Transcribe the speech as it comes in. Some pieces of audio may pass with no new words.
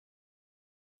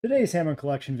Today's Hammond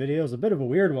Collection video is a bit of a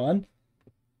weird one.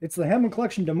 It's the Hammond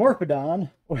Collection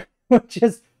Dimorphodon, which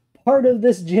is part of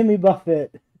this Jimmy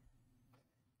Buffett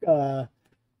uh,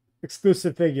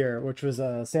 exclusive figure, which was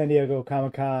a San Diego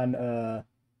Comic-Con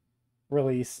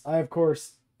release. I, of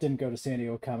course, didn't go to San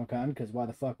Diego Comic-Con, because why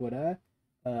the fuck would I?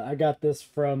 I got this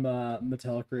from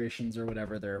Mattel Creations, or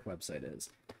whatever their website is.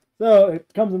 So,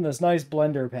 it comes in this nice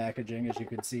blender packaging, as you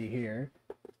can see here.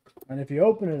 And if you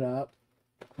open it up,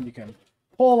 you can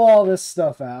pull all this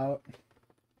stuff out.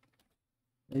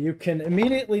 You can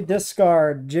immediately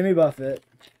discard Jimmy Buffett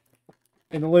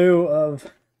in lieu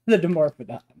of the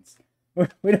Dimorphodons.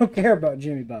 We don't care about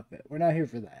Jimmy Buffett. We're not here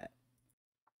for that.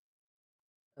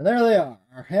 And there they are,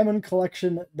 our Hammond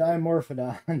Collection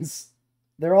Dimorphodons.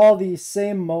 They're all the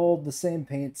same mold, the same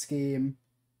paint scheme.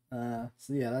 So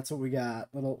yeah, that's what we got.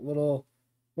 Little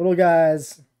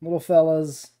guys, little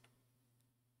fellas.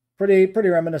 Pretty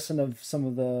reminiscent of some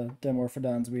of the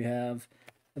Dimorphodons we have.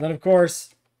 And then, of course,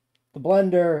 the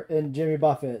blender and Jimmy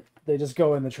Buffett, they just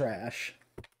go in the trash.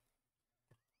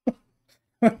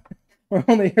 We're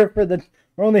only here for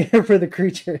the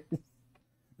creatures.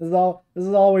 This is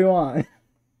all we want.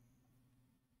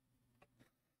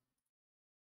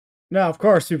 Now, of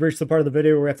course, we've reached the part of the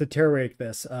video where we have to tear rake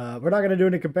this. We're not going to do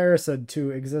any comparison to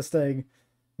existing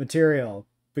material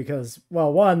because,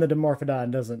 well, one, the Dimorphodon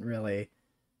doesn't really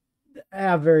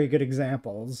have very good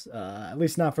examples, at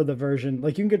least not for the version.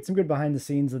 Like, you can get some good behind the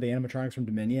scenes of the animatronics from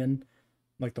Dominion,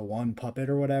 like the one puppet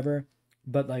or whatever,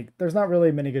 but like there's not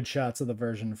really many good shots of the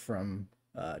version from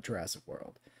Jurassic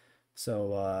World.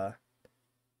 So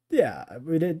yeah, I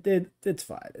mean, it's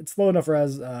fine. It's low enough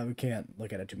res. We can't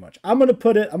look at it too much. I'm gonna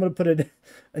put it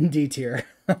in D tier.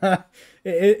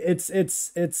 It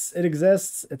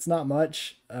exists. It's not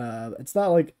much. It's not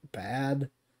like bad.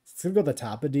 It's gonna go at the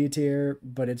top of D tier,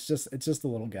 but it's just a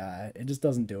little guy. It just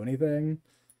doesn't do anything.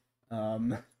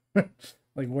 Like,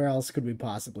 where else could we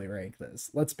possibly rank this?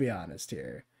 Let's be honest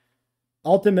here.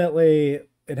 Ultimately,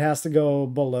 it has to go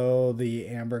below the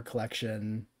Amber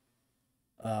Collection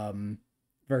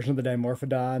version of the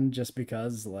Dimorphodon, just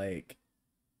because, like,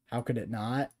 how could it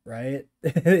not, right?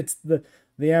 It's the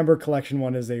Amber Collection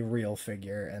one is a real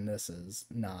figure, and this is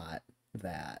not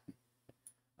that.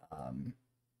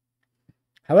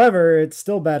 However, it's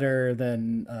still better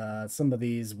than some of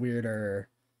these weirder,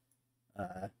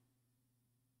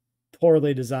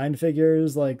 poorly designed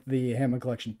figures, like the Hammond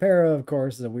Collection Para, of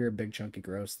course, is a weird, big, chunky,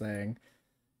 gross thing.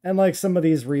 And like some of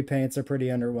these repaints are pretty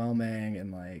underwhelming,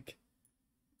 and like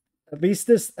at least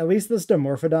this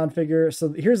Dimorphodon figure.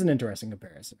 So here's an interesting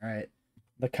comparison, right?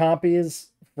 The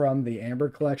copies from the Amber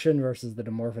Collection versus the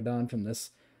Dimorphodon from this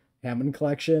Hammond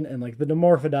Collection, and like the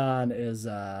Dimorphodon is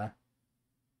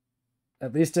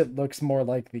at least it looks more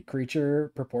like the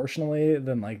creature proportionally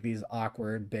than like these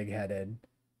awkward big-headed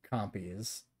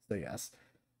compies. So yes,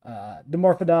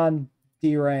 Dimorphodon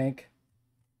D rank.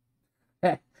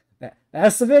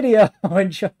 That's the video.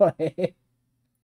 Enjoy.